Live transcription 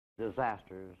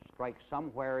disasters strike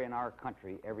somewhere in our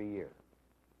country every year.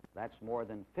 That's more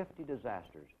than 50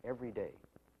 disasters every day.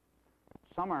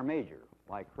 Some are major,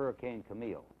 like Hurricane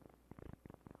Camille.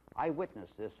 I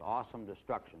witnessed this awesome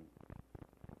destruction,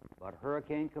 but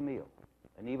Hurricane Camille,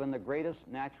 and even the greatest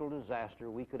natural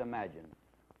disaster we could imagine,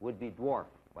 would be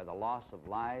dwarfed by the loss of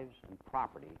lives and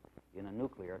property in a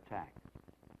nuclear attack.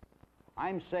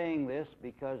 I'm saying this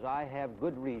because I have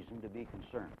good reason to be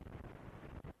concerned.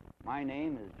 My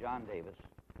name is John Davis,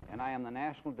 and I am the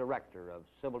National Director of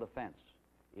Civil Defense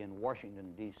in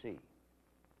Washington, D.C.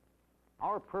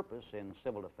 Our purpose in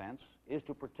civil defense is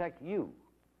to protect you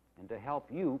and to help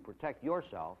you protect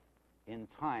yourself in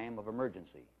time of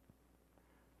emergency.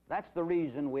 That's the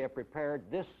reason we have prepared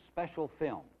this special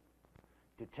film,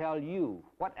 to tell you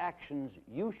what actions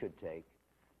you should take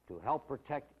to help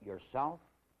protect yourself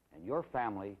and your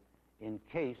family in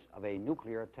case of a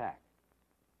nuclear attack.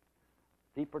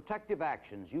 The protective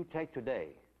actions you take today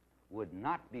would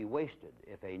not be wasted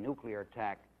if a nuclear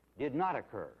attack did not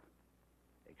occur.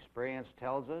 Experience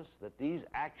tells us that these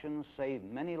actions save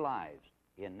many lives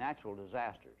in natural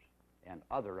disasters and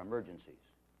other emergencies.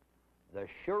 The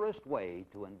surest way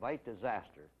to invite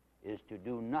disaster is to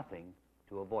do nothing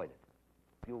to avoid it.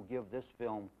 You'll give this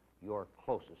film your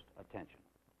closest attention.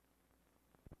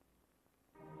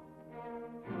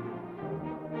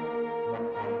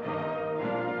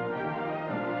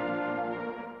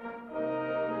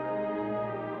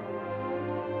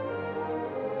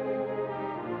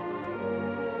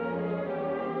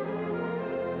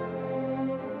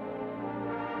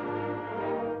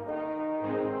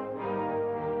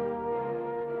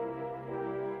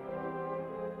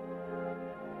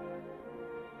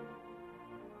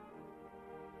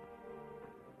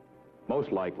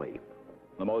 Most likely,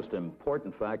 the most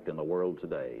important fact in the world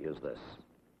today is this.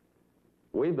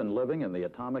 We've been living in the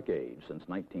atomic age since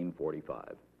 1945.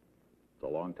 It's a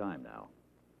long time now.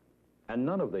 And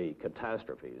none of the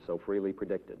catastrophes so freely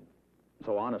predicted,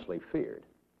 so honestly feared,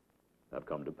 have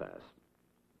come to pass.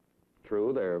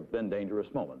 True, there have been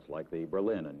dangerous moments like the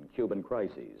Berlin and Cuban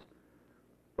crises,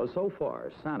 but so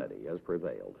far, sanity has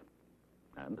prevailed,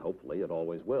 and hopefully it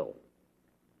always will.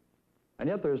 And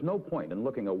yet there's no point in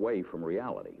looking away from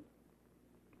reality.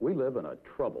 We live in a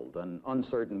troubled and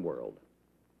uncertain world,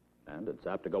 and it's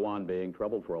apt to go on being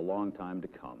troubled for a long time to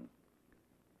come.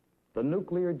 The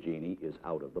nuclear genie is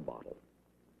out of the bottle.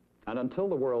 And until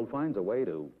the world finds a way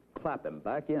to clap him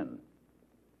back in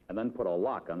and then put a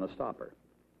lock on the stopper,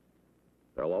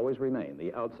 there'll always remain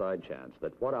the outside chance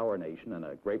that what our nation and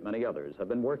a great many others have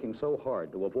been working so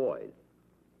hard to avoid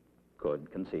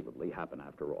could conceivably happen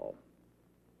after all.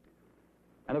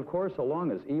 And of course, so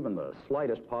long as even the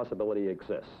slightest possibility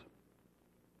exists,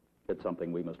 it's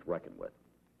something we must reckon with,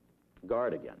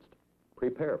 guard against,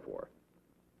 prepare for,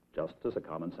 just as a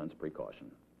common sense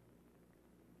precaution.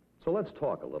 So let's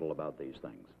talk a little about these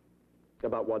things,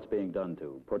 about what's being done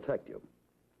to protect you,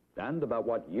 and about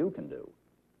what you can do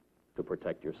to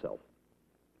protect yourself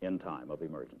in time of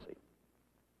emergency.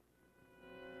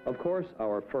 Of course,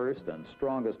 our first and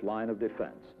strongest line of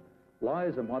defense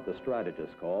lies in what the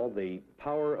strategists call the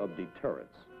power of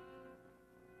deterrence.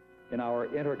 In our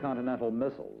intercontinental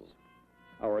missiles,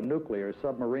 our nuclear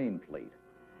submarine fleet,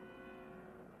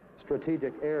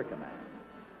 strategic air command,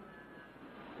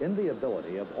 in the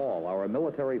ability of all our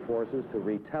military forces to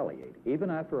retaliate even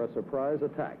after a surprise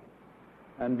attack,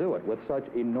 and do it with such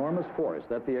enormous force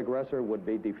that the aggressor would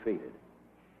be defeated,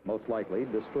 most likely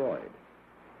destroyed.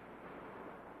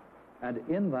 And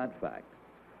in that fact,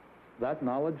 that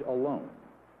knowledge alone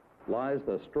lies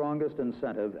the strongest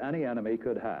incentive any enemy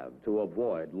could have to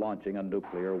avoid launching a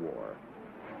nuclear war.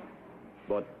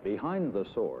 But behind the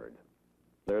sword,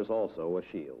 there's also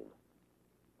a shield.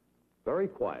 Very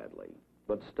quietly,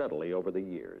 but steadily over the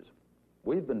years,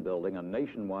 we've been building a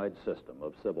nationwide system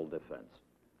of civil defense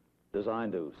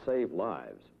designed to save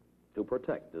lives, to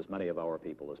protect as many of our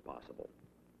people as possible.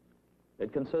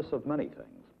 It consists of many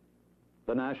things.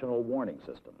 The National Warning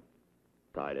System,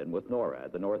 tied in with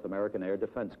NORAD, the North American Air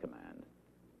Defense Command,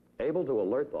 able to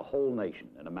alert the whole nation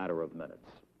in a matter of minutes.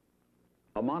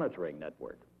 A monitoring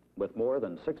network with more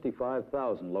than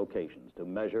 65,000 locations to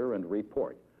measure and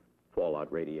report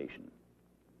fallout radiation.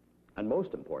 And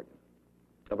most important,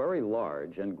 a very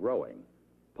large and growing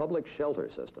public shelter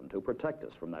system to protect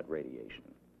us from that radiation.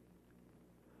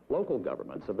 Local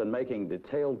governments have been making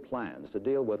detailed plans to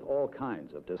deal with all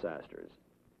kinds of disasters.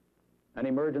 An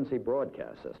emergency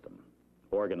broadcast system,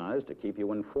 organized to keep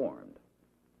you informed,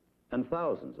 and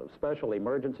thousands of special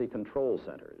emergency control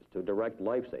centers to direct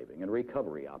life-saving and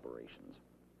recovery operations.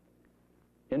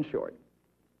 In short,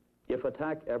 if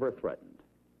attack ever threatened,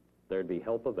 there'd be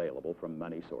help available from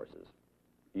many sources.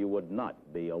 You would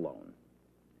not be alone.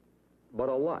 But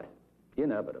a lot,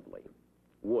 inevitably,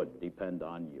 would depend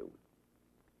on you.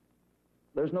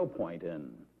 There's no point in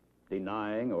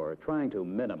denying or trying to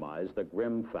minimize the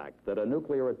grim fact that a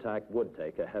nuclear attack would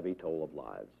take a heavy toll of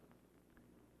lives.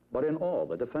 But in all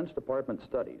the Defense Department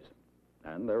studies,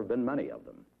 and there have been many of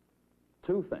them,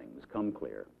 two things come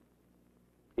clear.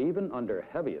 Even under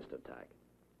heaviest attack,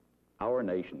 our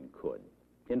nation could,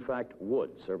 in fact,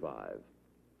 would survive.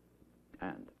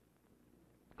 And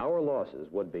our losses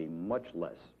would be much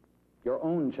less, your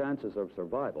own chances of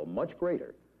survival much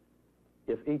greater,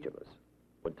 if each of us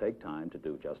would take time to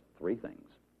do just three things.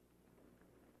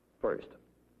 First,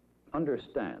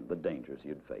 understand the dangers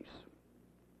you'd face.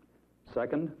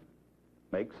 Second,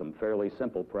 make some fairly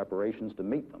simple preparations to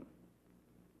meet them.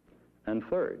 And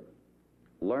third,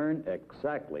 learn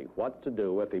exactly what to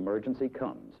do if emergency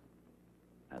comes,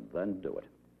 and then do it.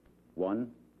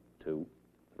 1, 2,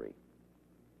 3.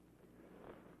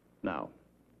 Now,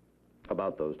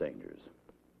 about those dangers.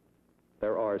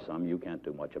 There are some you can't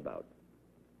do much about,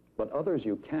 but others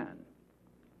you can.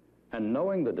 And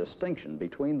knowing the distinction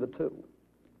between the two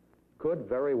could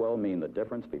very well mean the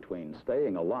difference between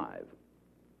staying alive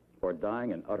or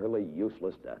dying an utterly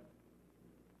useless death.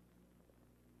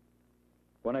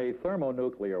 When a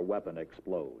thermonuclear weapon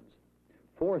explodes,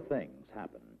 4 things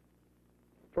happen.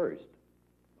 First,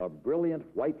 a brilliant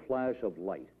white flash of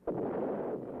light.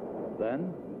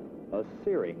 Then, a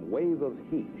searing wave of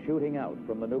heat shooting out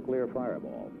from the nuclear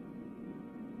fireball.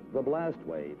 The blast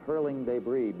wave hurling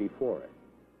debris before it.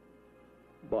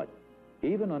 But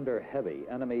even under heavy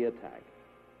enemy attack,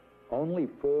 only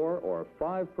 4 or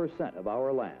 5% of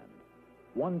our land,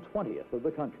 1/20th of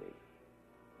the country,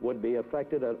 would be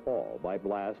affected at all by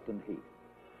blast and heat.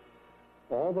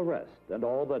 All the rest and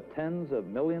all the tens of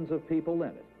millions of people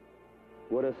in it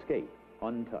would escape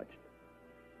untouched,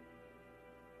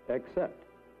 except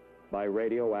by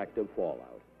radioactive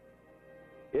fallout.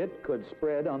 It could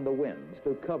spread on the winds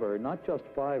to cover not just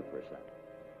 5%,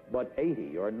 but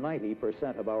 80 or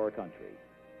 90% of our country.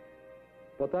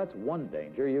 But that's one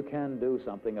danger you can do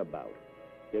something about,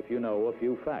 if you know a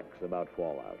few facts about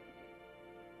fallout.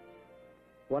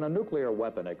 When a nuclear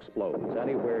weapon explodes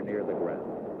anywhere near the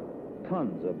ground,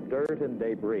 tons of dirt and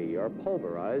debris are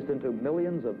pulverized into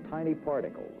millions of tiny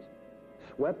particles,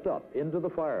 swept up into the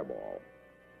fireball,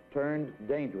 turned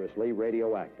dangerously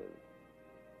radioactive.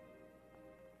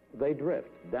 They drift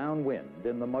downwind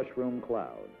in the mushroom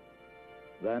cloud,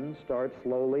 then start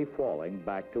slowly falling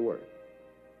back to Earth.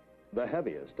 The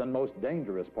heaviest and most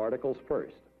dangerous particles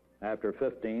first, after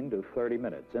 15 to 30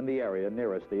 minutes in the area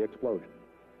nearest the explosion.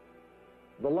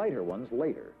 The lighter ones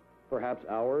later, perhaps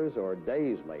hours or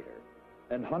days later,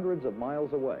 and hundreds of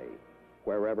miles away,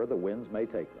 wherever the winds may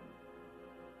take them.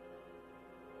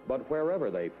 But wherever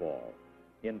they fall,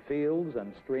 in fields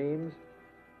and streams,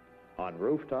 on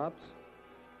rooftops,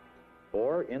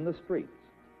 or in the streets,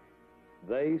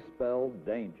 they spell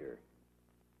danger.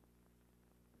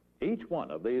 Each one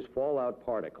of these fallout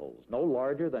particles, no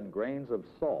larger than grains of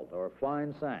salt or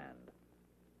fine sand,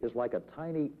 is like a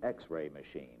tiny X-ray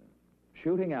machine,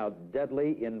 shooting out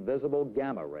deadly, invisible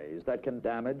gamma rays that can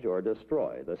damage or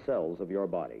destroy the cells of your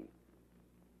body.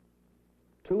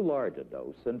 Too large a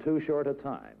dose in too short a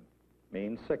time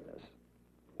means sickness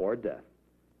or death.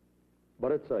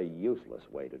 But it's a useless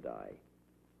way to die.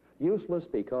 Useless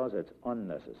because it's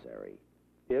unnecessary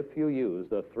if you use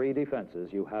the 3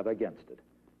 defenses you have against it.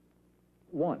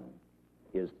 One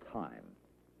is time.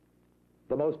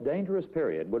 The most dangerous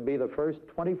period would be the first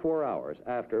 24 hours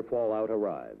after fallout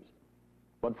arrives.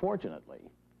 But fortunately,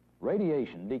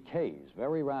 radiation decays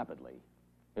very rapidly.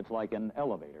 It's like an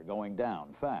elevator going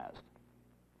down fast.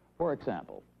 For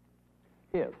example,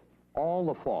 if all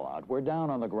the fallout were down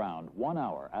on the ground 1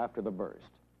 hour after the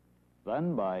burst,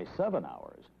 then by 7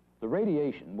 hours, the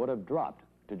radiation would have dropped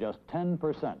to just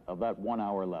 10% of that 1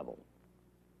 hour level.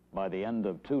 By the end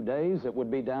of 2 days, it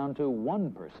would be down to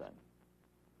 1%.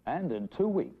 And in 2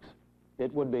 weeks,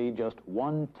 it would be just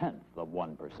 1/10 of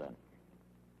 1%.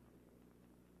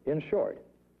 In short,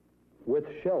 with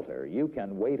shelter, you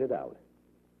can wait it out.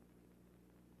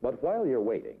 But while you're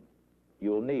waiting,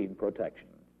 you'll need protection.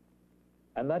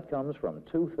 And that comes from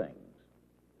 2 things: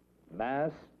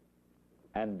 mass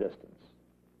and distance.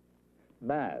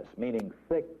 Mass, meaning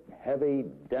thick, heavy,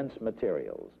 dense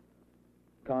materials.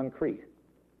 Concrete.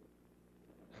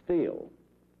 Steel.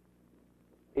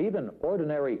 Even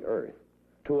ordinary earth,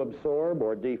 to absorb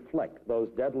or deflect those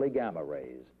deadly gamma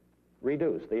rays,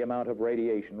 reduce the amount of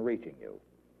radiation reaching you.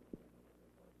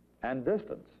 And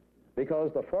distance,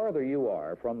 because the farther you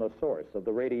are from the source of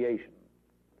the radiation,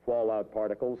 fallout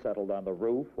particles settled on the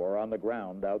roof or on the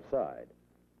ground outside,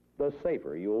 the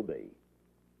safer you'll be.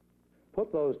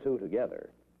 Put those two together,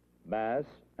 mass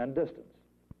and distance,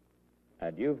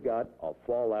 and you've got a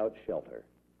fallout shelter.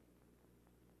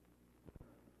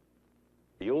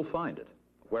 You'll find it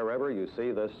wherever you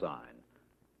see this sign,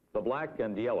 the black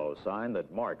and yellow sign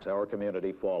that marks our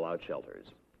community fallout shelters.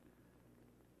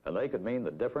 And they could mean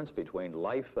the difference between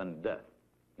life and death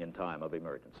in time of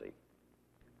emergency.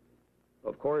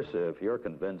 Of course, if you're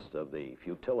convinced of the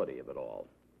futility of it all,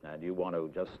 and you want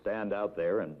to just stand out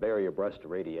there and bare your breast to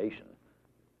radiation,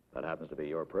 that happens to be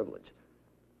your privilege.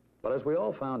 But as we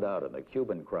all found out in the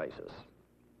Cuban crisis,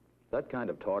 that kind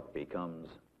of talk becomes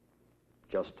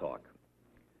just talk.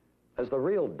 As the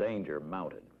real danger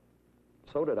mounted,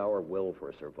 so did our will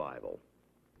for survival.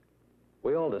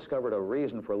 We all discovered a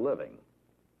reason for living,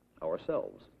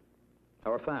 ourselves,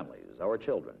 our families, our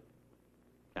children,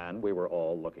 and we were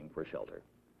all looking for shelter.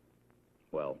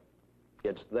 Well,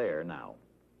 it's there now,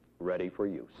 ready for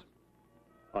use.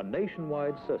 A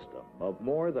nationwide system of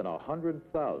more than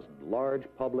 100,000 large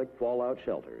public fallout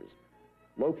shelters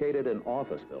located in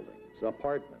office buildings,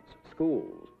 apartments,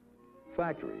 schools,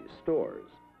 factories, stores.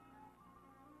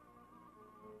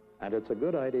 And it's a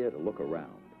good idea to look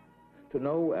around, to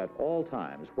know at all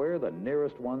times where the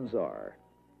nearest ones are,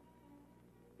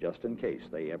 just in case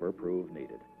they ever prove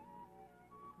needed.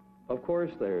 Of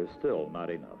course, there's still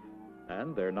not enough,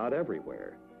 and they're not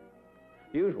everywhere.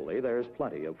 Usually, there's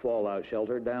plenty of fallout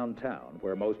shelter downtown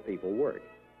where most people work,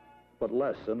 but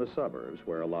less in the suburbs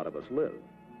where a lot of us live,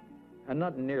 and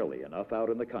not nearly enough out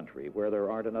in the country where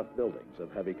there aren't enough buildings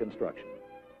of heavy construction.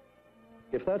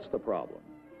 If that's the problem,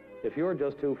 if you're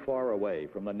just too far away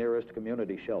from the nearest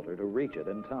community shelter to reach it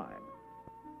in time,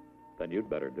 then you'd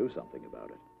better do something about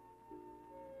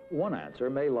it. One answer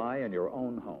may lie in your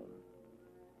own home.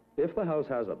 If the house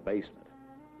has a basement,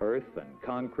 earth and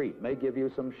concrete may give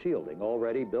you some shielding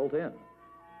already built in.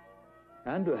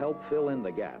 And to help fill in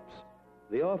the gaps,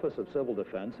 the Office of Civil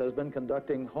Defense has been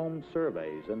conducting home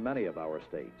surveys in many of our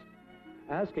states,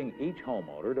 asking each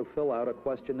homeowner to fill out a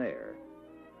questionnaire,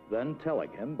 then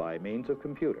telling him by means of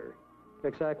computer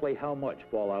exactly how much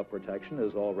fallout protection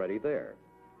is already there.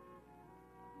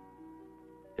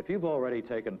 If you've already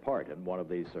taken part in one of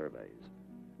these surveys,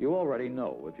 you already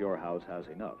know if your house has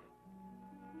enough.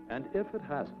 And if it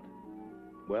hasn't,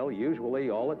 well, usually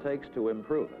all it takes to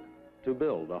improve it, to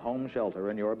build a home shelter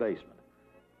in your basement,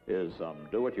 is some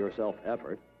do-it-yourself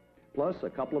effort, plus a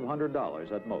couple of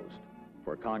 $100 at most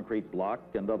for concrete block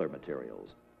and other materials.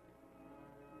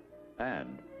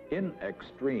 And in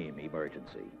extreme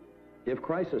emergency, if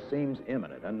crisis seems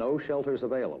imminent and no shelters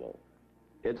available,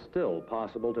 it's still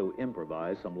possible to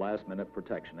improvise some last-minute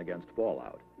protection against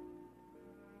fallout.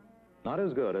 Not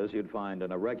as good as you'd find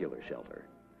in a regular shelter,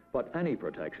 but any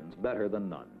protection's better than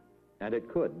none, and it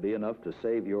could be enough to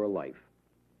save your life.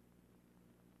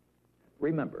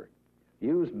 Remember,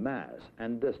 use mass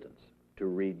and distance to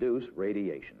reduce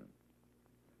radiation.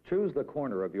 Choose the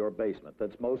corner of your basement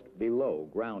that's most below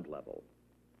ground level.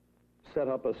 Set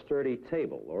up a sturdy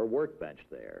table or workbench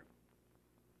there.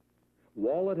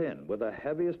 Wall it in with the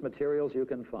heaviest materials you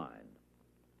can find: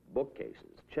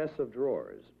 bookcases, chests of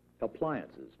drawers,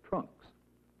 appliances, trunks.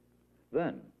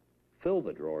 Then, fill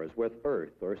the drawers with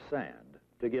earth or sand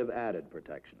to give added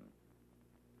protection.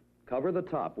 Cover the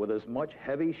top with as much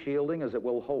heavy shielding as it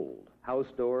will hold: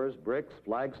 house doors, bricks,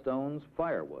 flagstones,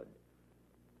 firewood.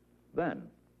 Then,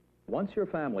 once your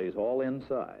family's all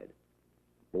inside,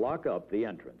 block up the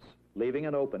entrance, leaving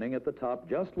an opening at the top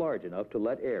just large enough to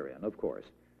let air in, of course.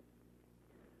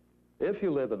 If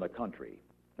you live in the country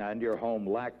and your home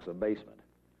lacks a basement,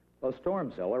 a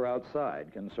storm cellar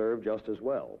outside can serve just as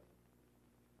well.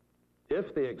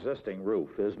 If the existing roof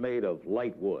is made of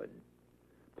light wood,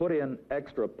 put in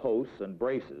extra posts and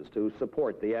braces to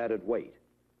support the added weight.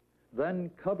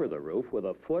 Then cover the roof with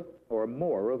a foot or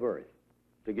more of earth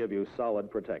to give you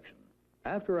solid protection.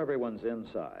 After everyone's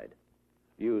inside,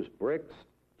 use bricks,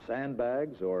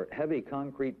 sandbags, or heavy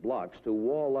concrete blocks to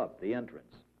wall up the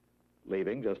entrance,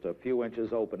 leaving just a few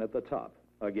inches open at the top,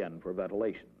 again for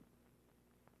ventilation.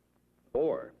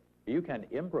 Or you can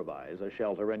improvise a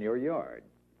shelter in your yard.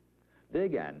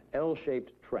 Dig an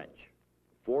L-shaped trench,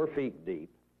 4 feet deep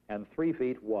and 3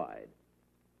 feet wide.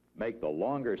 Make the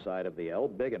longer side of the L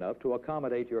big enough to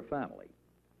accommodate your family.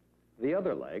 The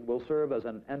other leg will serve as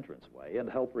an entranceway and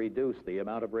help reduce the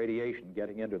amount of radiation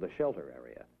getting into the shelter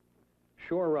area.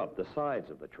 Shore up the sides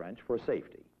of the trench for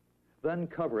safety. Then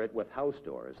cover it with house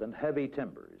doors and heavy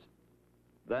timbers.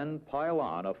 Then pile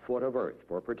on a foot of earth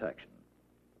for protection.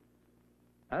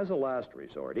 As a last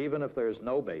resort, even if there's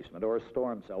no basement or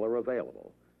storm cellar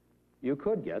available, You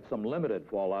could get some limited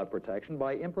fallout protection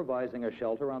by improvising a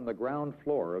shelter on the ground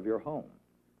floor of your home.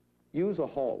 Use a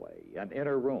hallway, an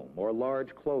inner room, or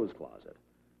large clothes closet,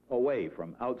 away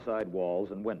from outside walls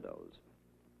and windows,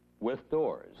 with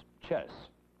doors, chests,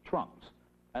 trunks,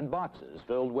 and boxes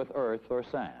filled with earth or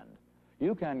sand.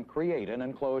 You can create an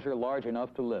enclosure large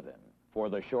enough to live in for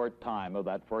the short time of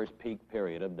that first peak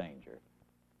period of danger.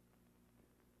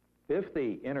 If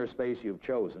the inner space you've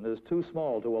chosen is too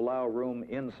small to allow room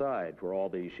inside for all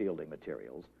these shielding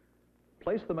materials,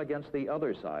 place them against the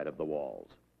other side of the walls,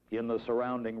 in the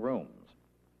surrounding rooms.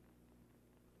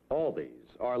 All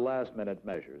these are last-minute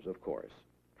measures, of course,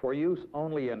 for use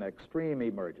only in extreme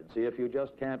emergency if you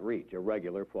just can't reach a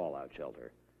regular fallout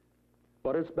shelter.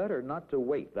 But it's better not to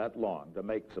wait that long to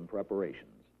make some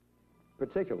preparations,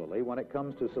 particularly when it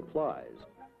comes to supplies.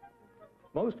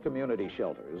 Most community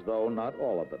shelters, though not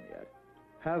all of them yet,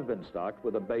 have been stocked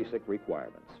with the basic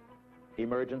requirements: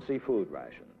 emergency food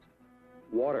rations,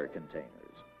 water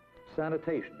containers,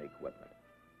 sanitation equipment,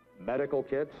 medical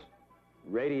kits,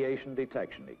 radiation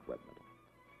detection equipment.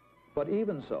 But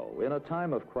even so, in a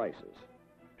time of crisis,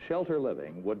 shelter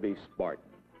living would be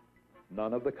Spartan,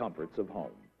 none of the comforts of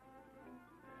home.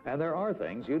 And there are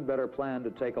things you'd better plan to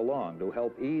take along to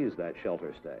help ease that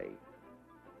shelter stay: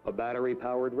 a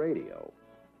battery-powered radio,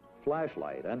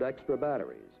 flashlight and extra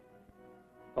batteries,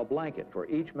 a blanket for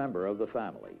each member of the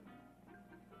family,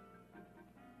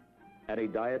 any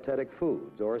dietetic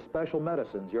foods or special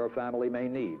medicines your family may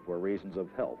need for reasons of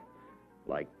health,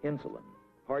 like insulin,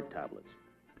 heart tablets,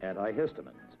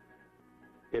 antihistamines.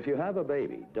 If you have a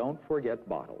baby, don't forget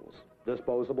bottles,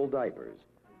 disposable diapers,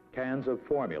 cans of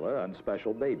formula and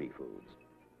special baby foods.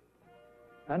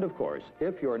 And of course,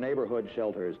 if your neighborhood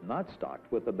shelter's not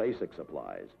stocked with the basic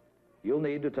supplies, you'll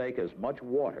need to take as much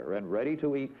water and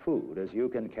ready-to-eat food as you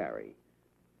can carry.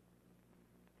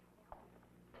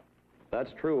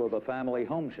 That's true of a family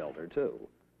home shelter, too,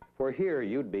 for here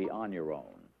you'd be on your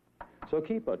own. So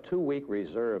keep a 2-week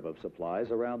reserve of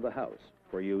supplies around the house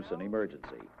for use in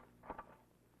emergency.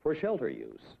 For shelter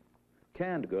use,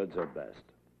 canned goods are best: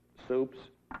 soups,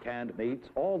 canned meats,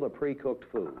 all the pre-cooked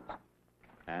foods,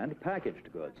 and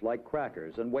packaged goods like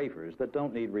crackers and wafers that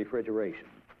don't need refrigeration.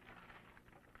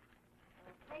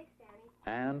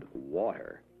 And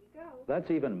water. That's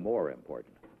even more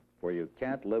important, for you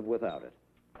can't live without it.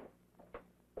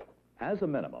 As a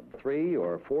minimum, 3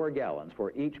 or 4 gallons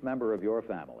for each member of your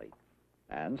family,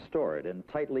 and store it in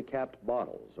tightly capped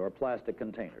bottles or plastic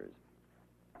containers.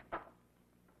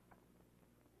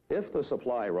 If the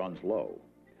supply runs low,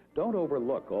 don't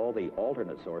overlook all the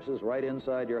alternate sources right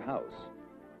inside your house: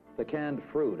 the canned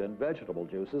fruit and vegetable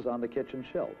juices on the kitchen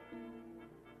shelf,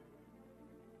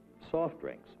 soft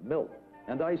drinks, milk,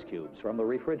 and ice cubes from the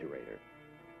refrigerator,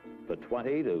 the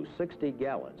 20 to 60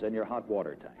 gallons in your hot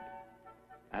water tank,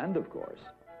 and, of course,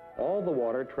 all the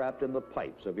water trapped in the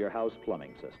pipes of your house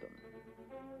plumbing system.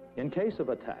 In case of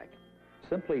attack,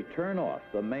 simply turn off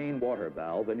the main water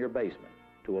valve in your basement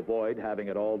to avoid having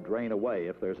it all drain away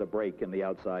if there's a break in the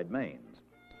outside mains.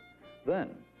 Then,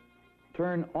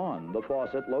 turn on the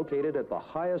faucet located at the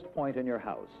highest point in your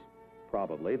house,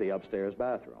 probably the upstairs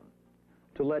bathroom,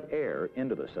 to let air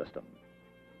into the system.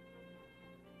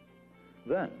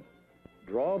 Then,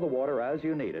 draw the water as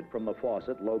you need it from the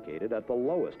faucet located at the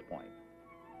lowest point.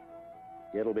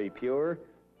 It'll be pure,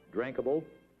 drinkable,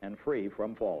 and free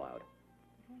from fallout.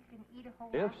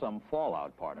 If some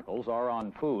fallout particles are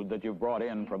on food that you've brought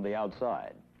in from the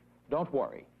outside, don't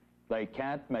worry. They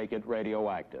can't make it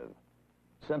radioactive.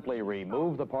 Simply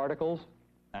remove the particles,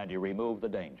 and you remove the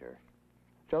danger.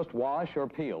 Just wash or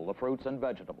peel the fruits and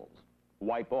vegetables.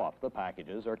 Wipe off the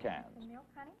packages or cans. The milk,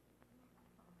 honey?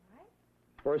 All right.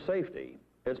 For safety,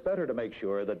 it's better to make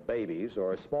sure that babies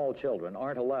or small children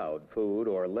aren't allowed food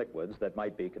or liquids that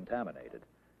might be contaminated.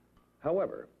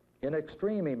 However, in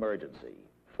extreme emergency,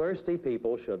 thirsty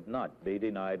people should not be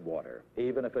denied water,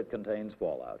 even if it contains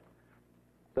fallout.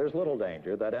 There's little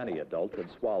danger that any adult could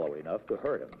swallow enough to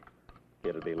hurt him.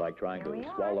 It'd be like trying to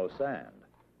swallow sand.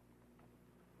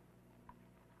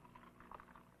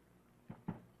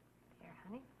 Here,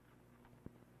 honey.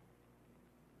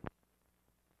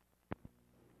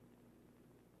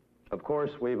 Of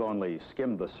course, we've only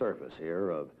skimmed the surface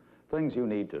here of things you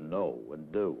need to know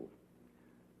and do.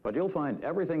 But you'll find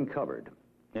everything covered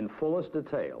in fullest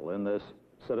detail in this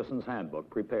Citizen's Handbook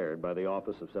prepared by the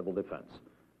Office of Civil Defense.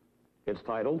 It's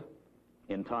titled,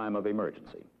 In Time of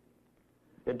Emergency.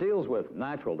 It deals with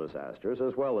natural disasters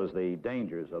as well as the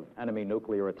dangers of enemy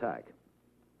nuclear attack.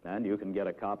 And you can get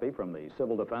a copy from the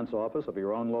Civil Defense Office of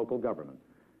your own local government.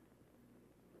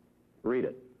 Read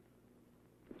it.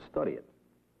 Study it.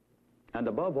 And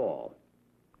above all,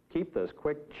 Keep this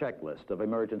quick checklist of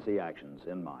emergency actions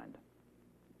in mind.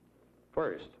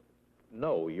 First,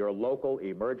 know your local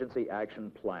emergency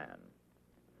action plan.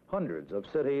 Hundreds of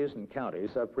cities and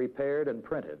counties have prepared and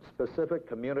printed specific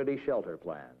community shelter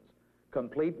plans,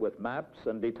 complete with maps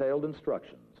and detailed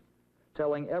instructions,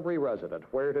 telling every resident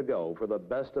where to go for the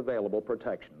best available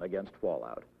protection against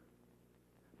fallout.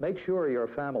 Make sure your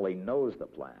family knows the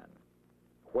plan,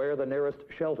 where the nearest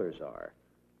shelters are,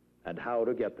 and how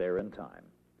to get there in time.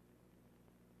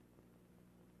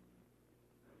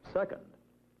 Second,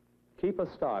 keep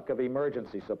a stock of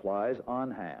emergency supplies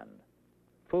on hand.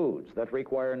 Foods that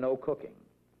require no cooking,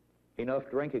 enough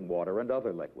drinking water and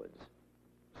other liquids,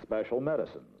 special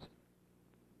medicines,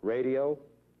 radio,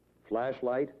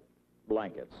 flashlight,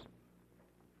 blankets.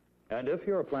 And if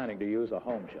you're planning to use a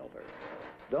home shelter,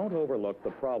 don't overlook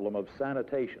the problem of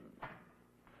sanitation.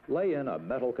 Lay in a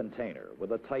metal container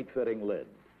with a tight-fitting lid,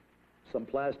 some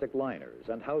plastic liners,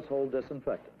 and household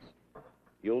disinfectants.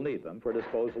 You'll need them for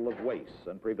disposal of wastes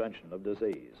and prevention of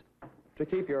disease, to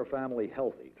keep your family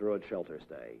healthy through its shelter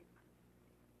stay.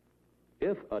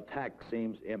 If attack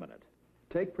seems imminent,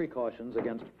 take precautions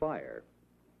against fire.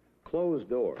 Close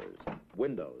doors,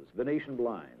 windows, Venetian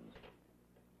blinds.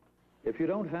 If you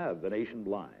don't have Venetian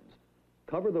blinds,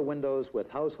 cover the windows with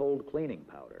household cleaning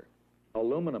powder,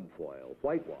 aluminum foil,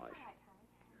 whitewash.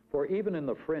 For even in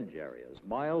the fringe areas,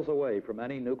 miles away from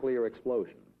any nuclear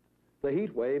explosion, the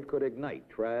heat wave could ignite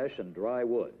trash and dry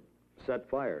wood, set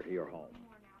fire to your home.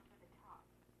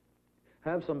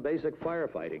 Have some basic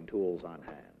firefighting tools on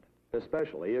hand,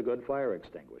 especially a good fire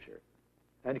extinguisher,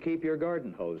 and keep your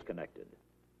garden hose connected.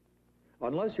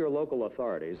 Unless your local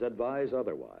authorities advise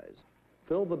otherwise,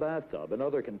 fill the bathtub and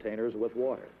other containers with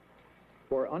water.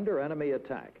 For under enemy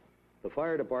attack, the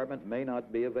fire department may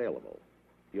not be available.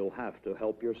 You'll have to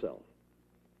help yourself.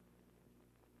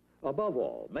 Above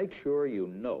all, make sure you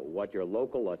know what your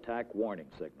local attack warning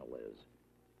signal is.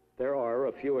 There are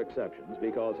a few exceptions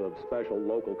because of special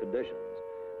local conditions,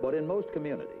 but in most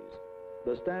communities,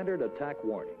 the standard attack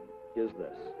warning is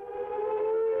this.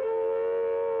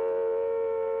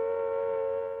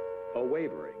 A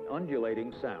wavering,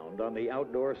 undulating sound on the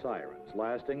outdoor sirens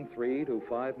lasting 3 to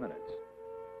 5 minutes,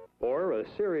 or a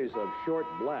series of short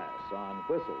blasts on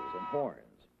whistles and horns.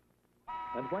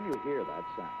 And when you hear that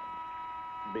sound,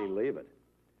 believe it,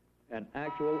 an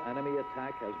actual enemy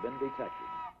attack has been detected.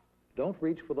 Don't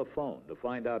reach for the phone to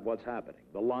find out what's happening.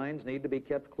 The lines need to be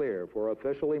kept clear for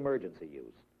official emergency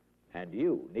use, and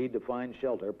you need to find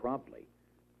shelter promptly.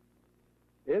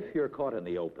 If you're caught in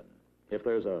the open, if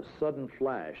there's a sudden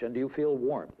flash and you feel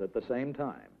warmth at the same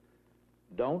time,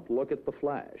 don't look at the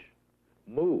flash.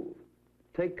 Move.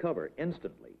 Take cover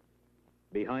instantly,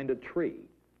 behind a tree,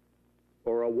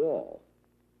 or a wall,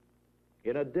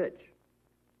 in a ditch,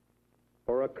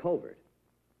 or a culvert.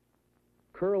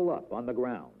 Curl up on the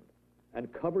ground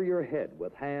and cover your head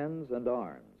with hands and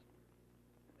arms.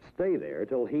 Stay there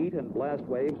till heat and blast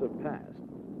waves have passed.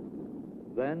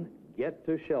 Then get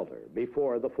to shelter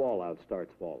before the fallout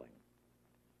starts falling.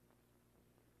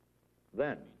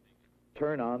 Then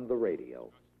turn on the radio.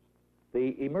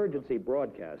 The emergency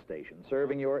broadcast station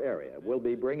serving your area will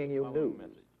be bringing you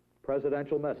news,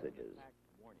 presidential messages,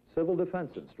 civil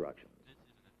defense instructions.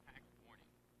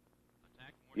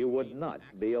 You would not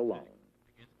be alone.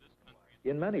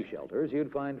 In many shelters,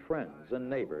 you'd find friends and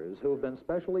neighbors who've been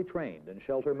specially trained in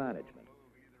shelter management,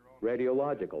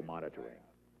 radiological monitoring,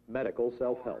 medical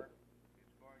self-help.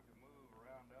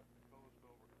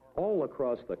 All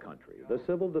across the country, the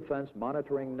Civil Defense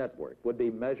Monitoring Network would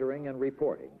be measuring and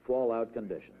reporting fallout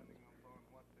conditions.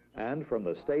 And from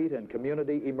the state and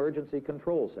community emergency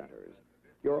control centers,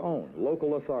 your own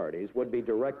local authorities would be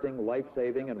directing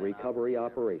life-saving and recovery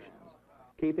operations,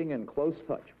 keeping in close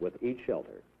touch with each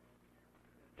shelter.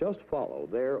 Just follow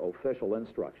their official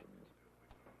instructions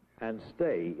and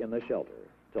stay in the shelter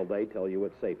till they tell you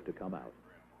it's safe to come out.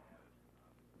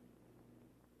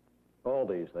 All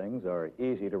these things are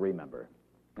easy to remember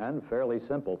and fairly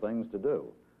simple things to do.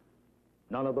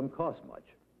 None of them cost much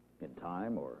in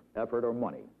time or effort or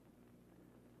money.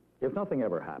 If nothing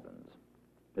ever happens,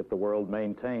 if the world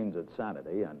maintains its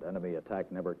sanity and enemy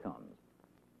attack never comes,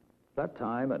 that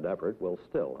time and effort will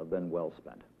still have been well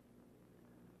spent.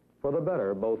 For the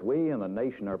better, both we and the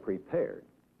nation are prepared,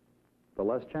 the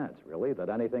less chance, really, that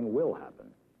anything will happen.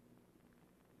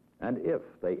 And if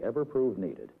they ever prove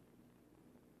needed,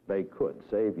 they could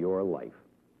save your life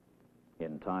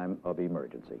in time of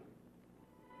emergency.